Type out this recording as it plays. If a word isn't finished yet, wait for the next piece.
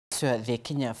Elsewhere, the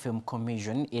Kenya Film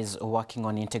Commission is working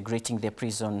on integrating the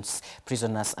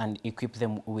prisoners and equip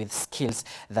them with skills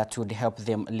that would help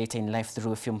them later in life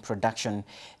through film production.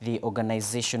 The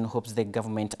organization hopes the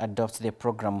government adopts the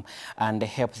program and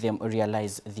help them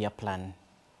realize their plan.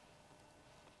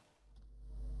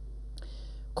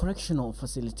 Correctional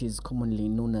facilities, commonly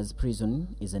known as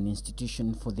prison, is an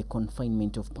institution for the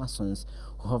confinement of persons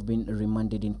who have been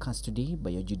remanded in custody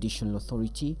by a judicial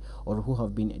authority or who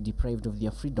have been deprived of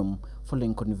their freedom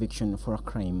following conviction for a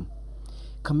crime.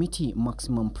 Kamiti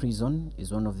Maximum Prison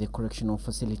is one of the correctional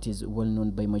facilities well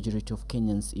known by majority of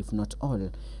Kenyans, if not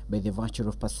all, by the virtue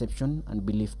of perception and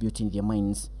belief built in their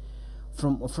minds.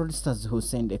 From fraudsters who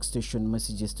send extortion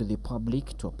messages to the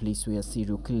public to a place where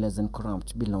serial killers and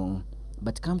corrupt belong.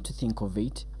 But come to think of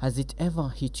it, has it ever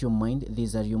hit your mind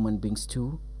these are human beings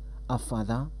too? A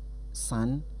father,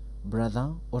 son,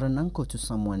 brother, or an uncle to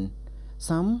someone.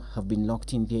 Some have been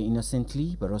locked in there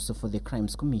innocently, but also for the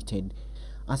crimes committed.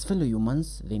 As fellow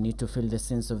humans, they need to feel the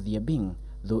sense of their being,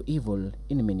 though evil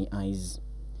in many eyes.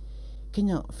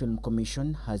 Kenya Film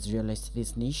Commission has realized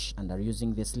this niche and are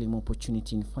using the slim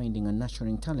opportunity in finding and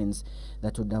nurturing talents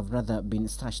that would have rather been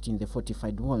stashed in the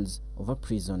fortified walls of a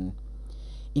prison.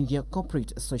 In their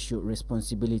corporate social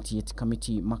responsibility at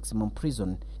Kamiti Maximum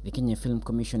Prison, the Kenya Film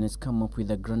Commission has come up with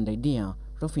a grand idea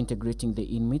of integrating the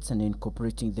inmates and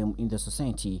incorporating them in the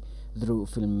society through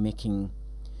filmmaking.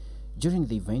 During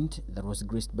the event, that was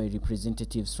graced by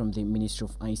representatives from the Ministry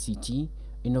of ICT,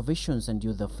 Innovations and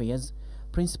Youth Affairs,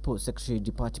 Principal Secretary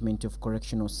Department of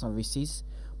Correctional Services,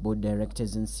 Board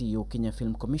Directors and CEO Kenya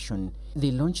Film Commission.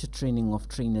 They launched a training of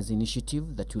trainers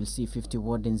initiative that will see 50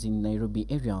 wardens in Nairobi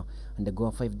area undergo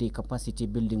a 5-day capacity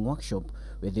building workshop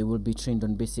where they will be trained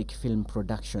on basic film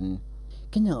production.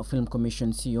 Kenya Film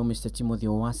Commission CEO Mr. Timothy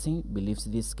Owasi believes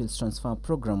this skills transfer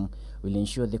program will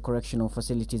ensure the correctional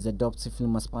facilities adopt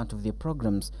film as part of their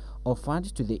programs offered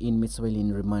to the inmates while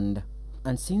in remand.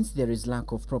 And since there is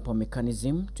lack of proper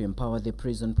mechanism to empower the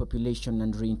prison population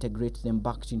and reintegrate them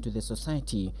back into the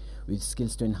society with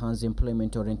skills to enhance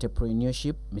employment or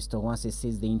entrepreneurship, Mr. Wase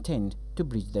says they intend to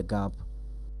bridge the gap.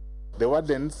 The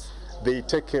wardens, they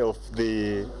take care of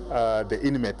the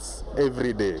inmates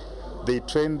every day. They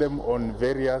train them on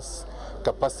various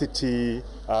capacity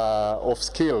of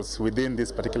skills within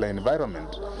this particular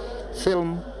environment.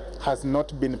 Film has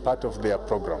not been part of their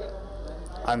program.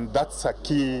 And that's a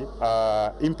key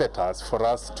impetus for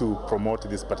us to promote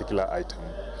this particular item.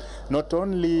 Not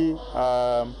only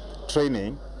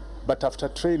training, but after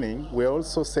training, we're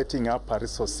also setting up a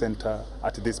resource center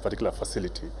at this particular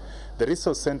facility. The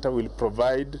resource center will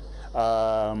provide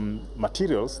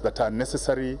materials that are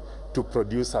necessary to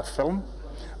produce a film.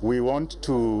 We want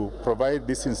to provide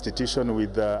this institution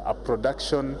with a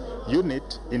production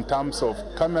unit in terms of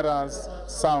cameras,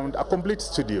 sound, a complete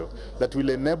studio that will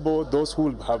enable those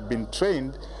who have been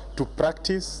trained to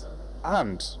practice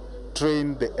and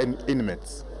train the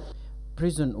inmates.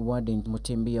 Prison Warden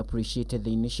Mutembi appreciated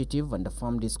the initiative and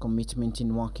affirmed his commitment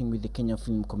in working with the Kenya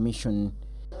Film Commission.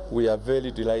 We are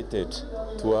very delighted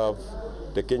to have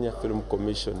the Kenya Film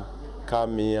Commission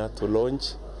come here to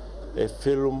launch a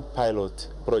film pilot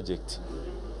project.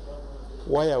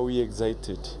 Why are we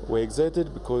excited? We're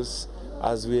excited because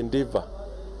as we endeavor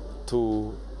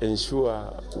to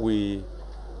ensure we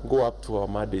go up to our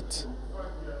mandate,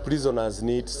 prisoners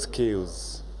need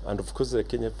skills, and of course the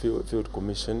Kenya Film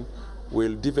Commission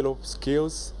will develop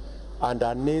skills and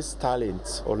harness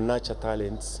talents or nurture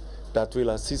talents that will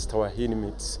assist our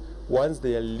inmates. Once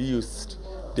they are released,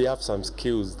 they have some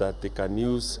skills that they can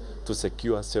use to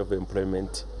secure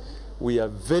self-employment. We are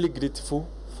very grateful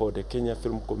for the Kenya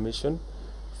Film Commission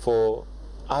for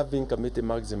having Kamiti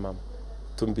Maximum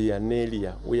to be an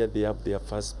area where they have their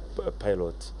first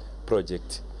pilot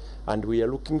project. And we are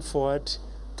looking forward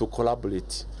to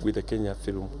collaborate with the Kenya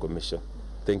Film Commission.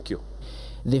 Thank you.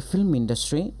 The film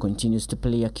industry continues to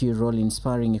play a key role in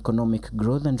spurring economic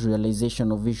growth and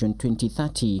realization of Vision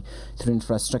 2030 through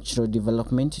infrastructural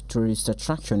development, tourist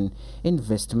attraction,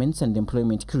 investments, and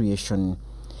employment creation.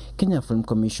 Kenya Film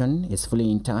Commission is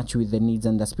fully in touch with the needs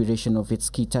and aspiration of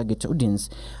its key target audience,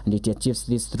 and it achieves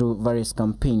this through various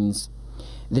campaigns.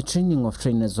 The Training of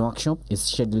Trainers workshop is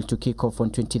scheduled to kick off on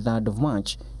 23rd of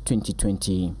March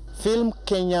 2020. Film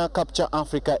Kenya Capture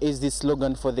Africa is the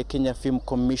slogan for the Kenya Film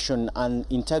Commission, and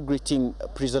integrating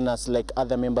prisoners like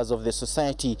other members of the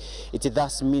society, it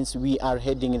thus means we are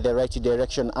heading in the right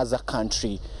direction as a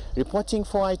country. Reporting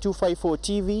for Y254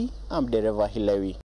 TV, I'm Dereva Hilawi.